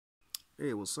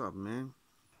Hey, what's up, man?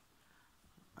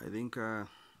 I think I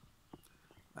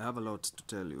have a lot to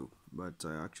tell you, but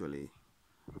I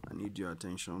need your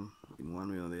attention in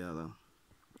one way or the other.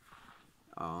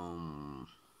 Um,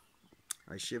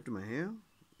 I shaved my hair.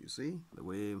 You see the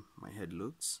way my head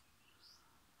looks.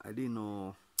 I didn't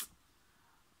know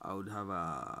I would have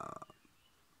a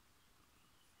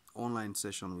online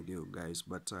session with you guys,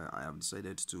 but I have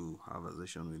decided to have a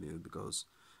session with you because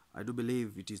I do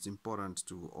believe it is important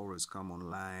to always come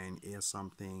online, hear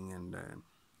something, and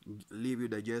leave you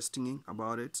digesting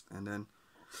about it, and then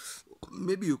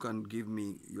maybe you can give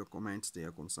me your comments there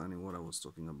concerning what I was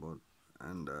talking about.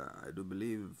 And I do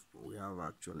believe we have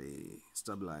actually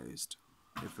stabilized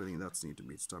everything that's need to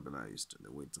be stabilized the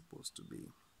way it's supposed to be.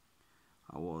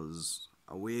 I was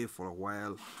away for a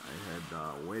while. I had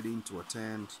a wedding to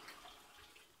attend,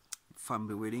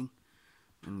 family wedding,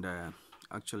 and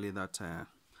actually that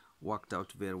worked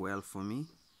out very well for me.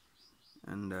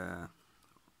 And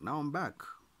now I'm back.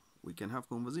 We can have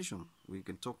conversation. We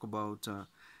can talk about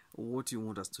what you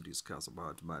want us to discuss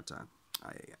about. But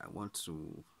I want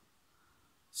to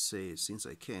say, since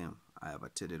I came, I have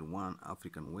attended one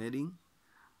African wedding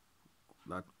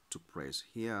that took place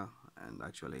here, and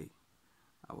actually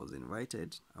I was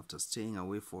invited after staying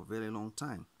away for a very long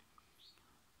time.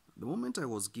 The moment I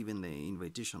was given the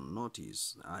invitation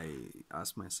notice, I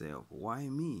asked myself, why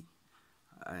me?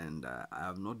 And I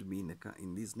have not been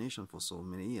in this nation for so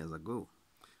many years ago.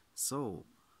 So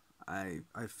I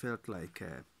felt like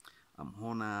I'm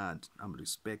honored, I'm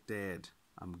respected,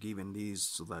 I'm given this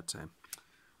so that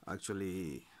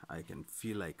actually I can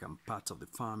feel like I'm part of the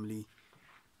family.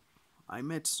 I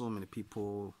met so many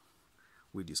people.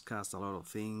 We discussed a lot of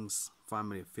things,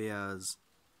 family affairs,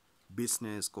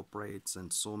 business, corporates,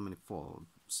 and so many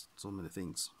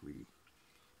things we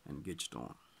engaged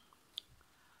on.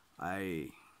 I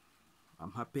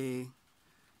I'm happy.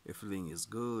 Everything is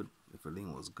good.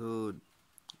 Everything was good.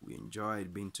 We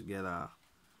enjoyed being together,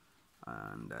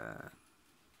 and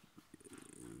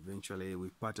eventually we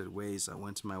parted ways. I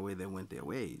went my way, they went their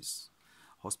ways.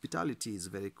 Hospitality is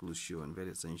very crucial and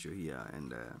very essential here,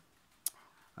 and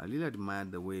I really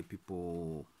admired the way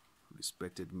people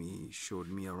respected me, showed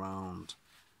me around,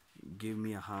 gave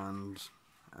me a hand,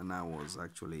 and I was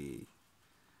actually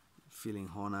feeling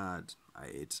honored. I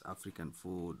ate African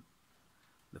food.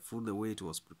 The food, the way it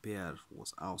was prepared,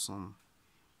 was awesome.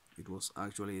 It was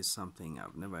actually something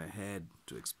I've never had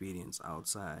to experience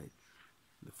outside.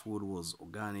 The food was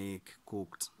organic,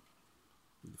 cooked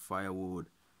with firewood,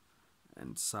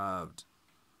 and served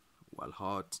while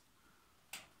hot.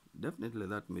 Definitely,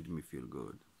 that made me feel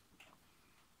good.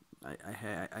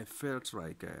 I felt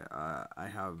like I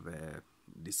have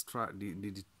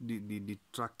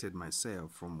detracted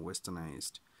myself from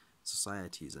westernized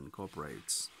societies and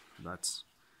corporates that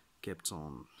kept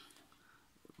on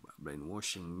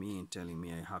brainwashing me and telling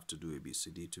me I have to do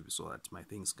ABCD to so that my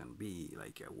things can be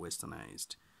like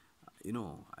westernized.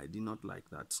 I did not like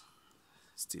that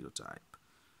stereotype.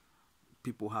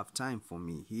 People have time for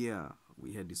me here.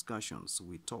 We had discussions.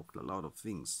 We talked a lot of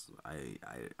things. I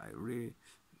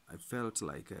felt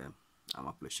like I'm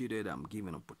appreciated. I'm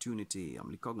given opportunity. I'm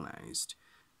recognized.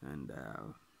 And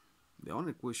the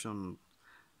only question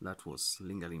that was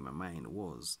lingering in my mind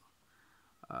was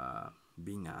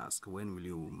being asked, when will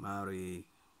you marry?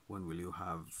 When will you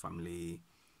have family?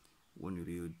 When will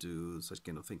you do such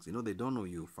kind of things? They don't know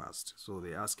you first, so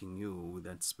they're asking you with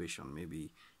anticipation.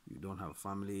 Maybe you don't have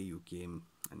family, you came,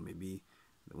 and maybe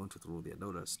they want to throw their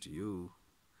daughters to you.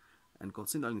 And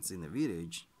considering it's in a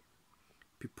village,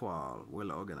 people are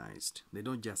well organized. They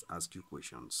don't just ask you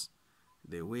questions.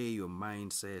 They weigh your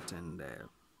mindset, and they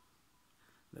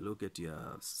look at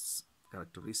your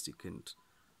characteristic and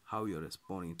how you're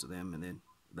responding to them, and then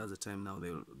that's the time now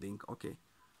they'll think, okay,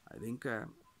 I think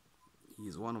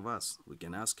he's one of us. We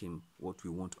can ask him what we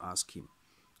want to ask him,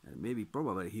 and maybe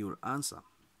probably he will answer.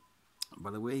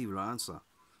 By the way he will answer,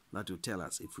 that will tell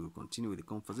us if we will continue with the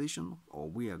conversation or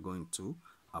we are going to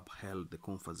uphold the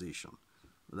conversation.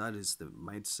 That is the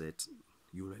mindset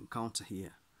you will encounter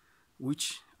here,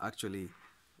 which actually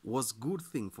was good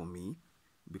thing for me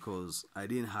because I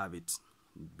didn't have it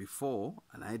before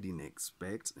and I didn't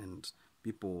expect, and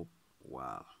people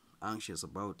were anxious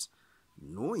about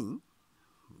knowing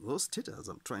those status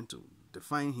I'm trying to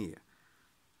define here.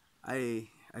 I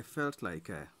felt like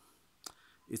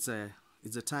it's a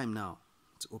time now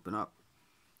to open up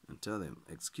and tell them,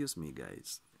 excuse me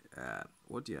guys,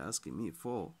 what you're asking me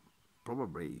for,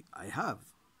 probably I have,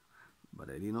 but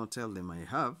I did not tell them I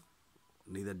have,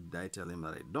 neither did I tell them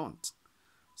that I don't.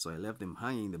 So I left them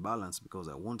hanging in the balance because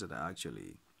I wanted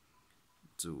actually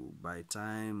to buy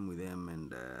time with them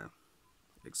and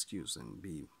excuse and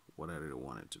be what I really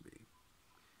wanted to be.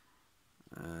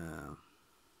 Uh,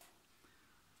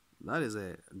 that is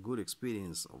a good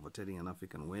experience of attending an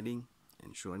African wedding,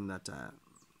 ensuring that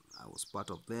I was part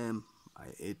of them. I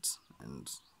ate and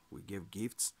we gave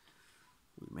gifts.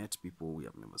 We met people we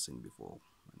have never seen before,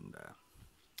 and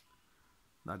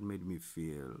that made me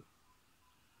feel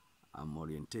I'm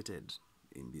orientated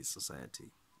in this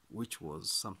society, which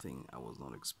was something I was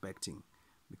not expecting,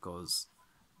 because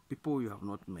people you have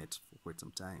not met for quite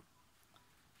some time,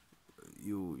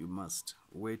 you must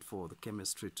wait for the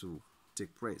chemistry to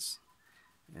take place,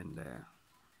 and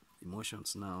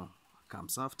emotions now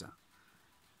comes after.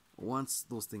 Once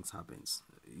those things happens,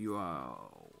 you are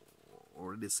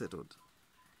already settled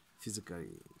physically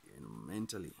and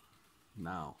mentally.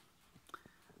 Now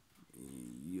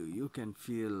you can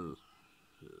feel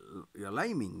you're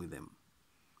aligning with them,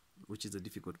 which is a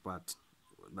difficult part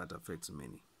that affects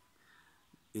many.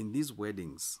 In these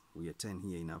weddings we attend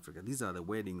here in Africa, these are the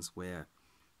weddings where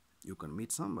you can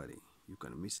meet somebody. You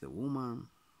can meet the woman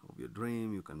of your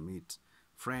dream. You can meet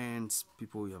friends,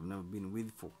 people you have never been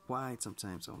with for quite some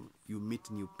time. So you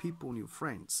meet new people, new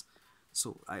friends.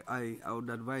 So I would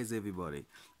advise everybody,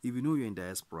 if you know you're in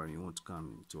diaspora and you want to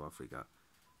come to Africa,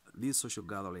 these social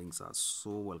gatherings are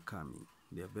so welcoming.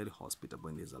 They are very hospitable,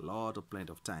 and there's a lot of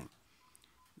plenty of time.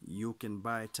 You can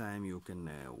buy time, you can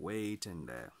wait, and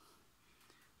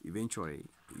eventually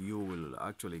you will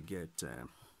actually get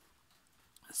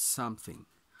something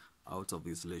out of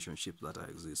these relationships that are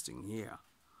existing here,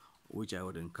 which I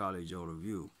would encourage all of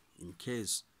you, in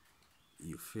case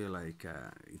you feel like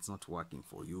it's not working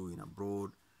for you in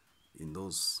abroad, in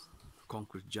those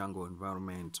concrete jungle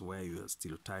environment where you are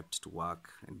stereotyped to work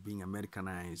and being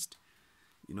Americanized,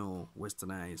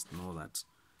 westernized and all that.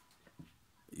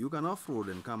 You can off-road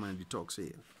and come and detox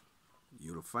here.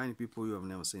 You'll find people you have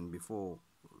never seen before.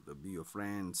 They'll be your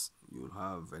friends. You'll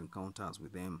have encounters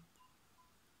with them,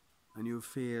 and you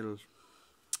feel,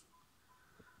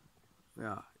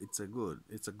 yeah, it's a good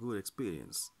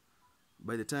experience.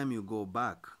 By the time you go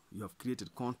back, you have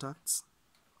created contacts,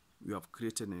 you have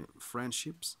created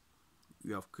friendships,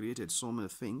 you have created so many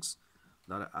things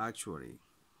that actually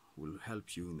will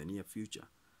help you in the near future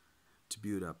to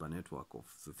build up a network of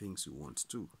the things you want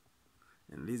to.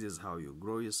 And this is how you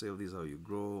grow yourself, this is how you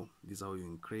grow, this is how you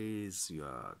increase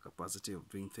your capacity of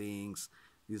doing things,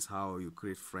 this is how you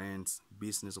create friends,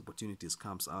 business opportunities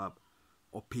comes up,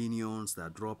 opinions that are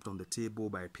dropped on the table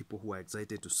by people who are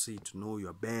excited to know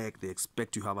you're back. They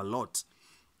expect you have a lot,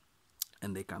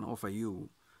 and they can offer you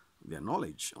their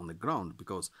knowledge on the ground,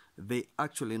 because they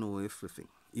actually know everything.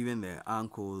 Even their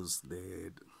uncles,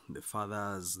 the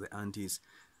fathers, the aunties,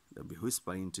 they'll be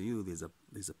whispering to you,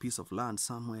 there's a piece of land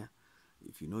somewhere.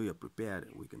 If you know you're prepared,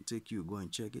 we can take you, go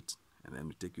and check it, and then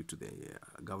we take you to the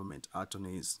government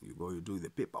attorneys. You go, you do the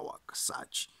paperwork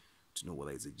search to know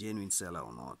whether it's a genuine seller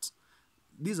or not.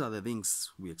 These are the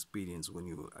things we experience when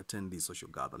you attend these social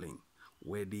gathering,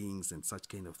 weddings and such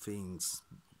kind of things.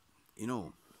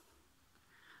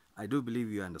 I do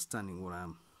believe you're understanding what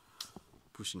I'm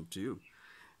pushing to you.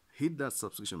 Hit that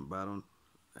subscription button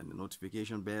and the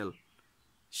notification bell,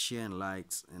 share and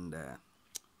likes, and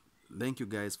thank you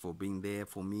guys for being there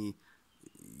for me.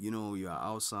 You are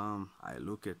awesome. I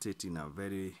look at it in a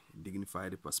very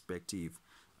dignified perspective.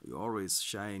 You always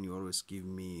shine, you always give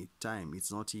me time.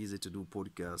 It's not easy to do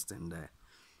podcast, and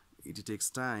it takes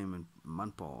time and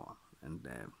manpower and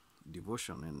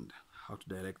devotion, and how to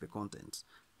direct the content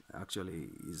actually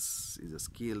is a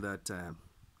skill that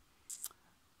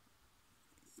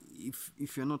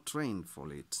if you're not trained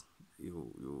for it,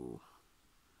 you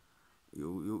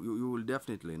will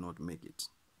definitely not make it.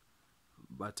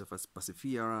 But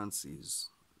perseverance is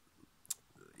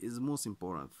the most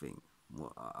important thing,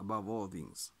 above all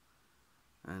things.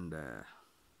 And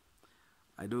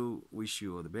I do wish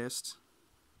you all the best.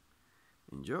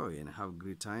 Enjoy and have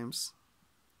great times.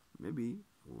 Maybe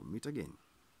we'll meet again.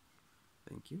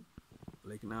 Thank you.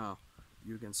 Like now,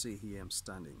 you can see here I'm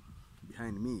standing.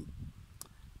 Behind me,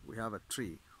 we have a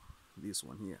tree. This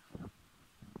one here.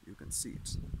 You can see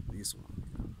it. This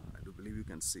one. I do believe you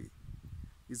can see.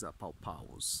 These are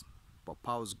pawpaws.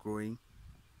 Pawpaws growing.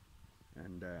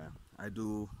 And I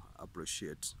do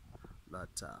appreciate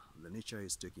that the nature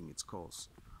is taking its course.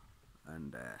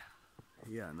 And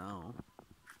here now,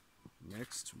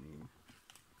 next to me,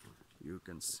 you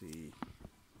can see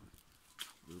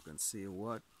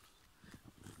what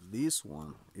this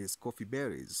one is. Coffee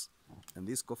berries. And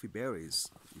these coffee berries,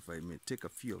 if I may take a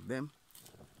few of them,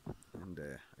 and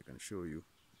I can show you.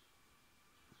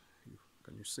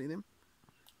 Can you see them?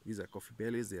 These are coffee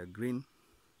berries. They are green,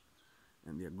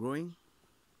 and they are growing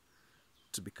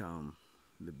to become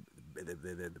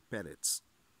the pellets,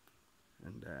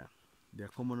 and they are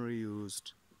commonly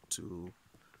used to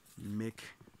make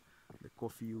the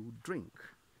coffee you drink.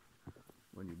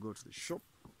 When you go to the shop,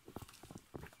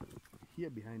 here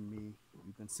behind me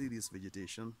you can see this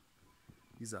vegetation.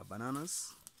 These are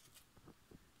bananas.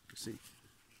 You see,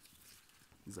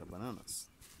 these are bananas.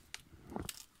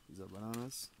 These are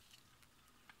bananas,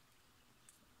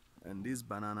 and these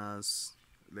bananas,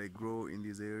 they grow in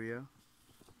this area.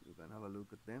 You can have a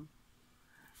look at them,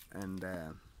 and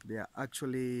they are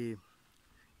actually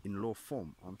in low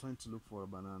form. I'm trying to look for a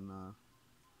banana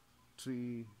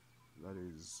tree that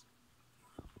is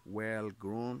well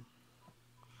grown,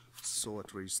 so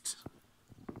at least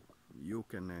you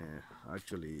can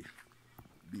actually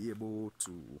be able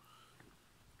to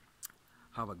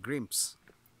have a glimpse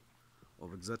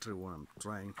of exactly what I'm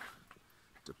trying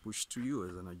to push to you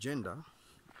as an agenda,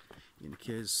 in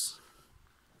case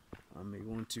I may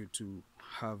want you to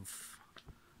have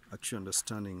actual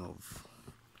understanding of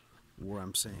what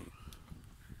I'm saying.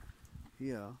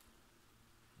 Here,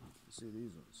 you see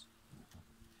these ones.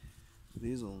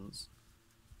 These ones.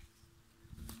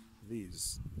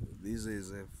 This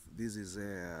is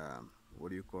a what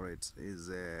do you call it? Is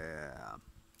a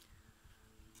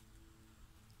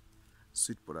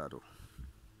sweet potato.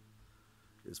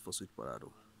 It's for sweet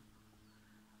potato.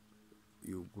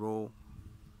 You grow,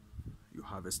 you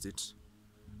harvest it,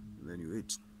 and then you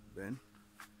eat. Then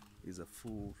is a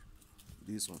food.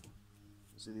 This one.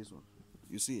 You see this one?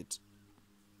 You see it?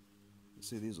 You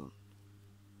see this one?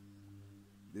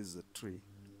 This is a tree.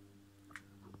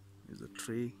 Is a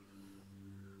tree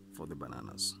for the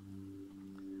bananas.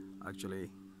 Actually,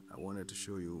 I wanted to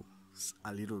show you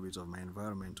a little bit of my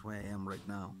environment where I am right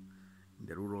now, in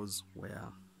the rurals,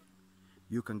 where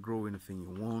you can grow anything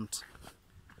you want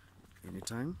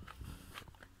anytime,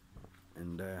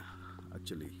 and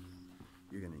actually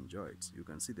you can enjoy it. You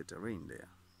can see the terrain there.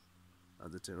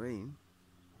 As the terrain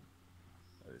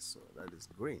that is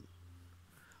green.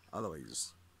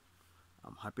 Otherwise,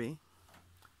 I'm happy.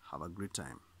 Have a great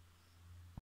time.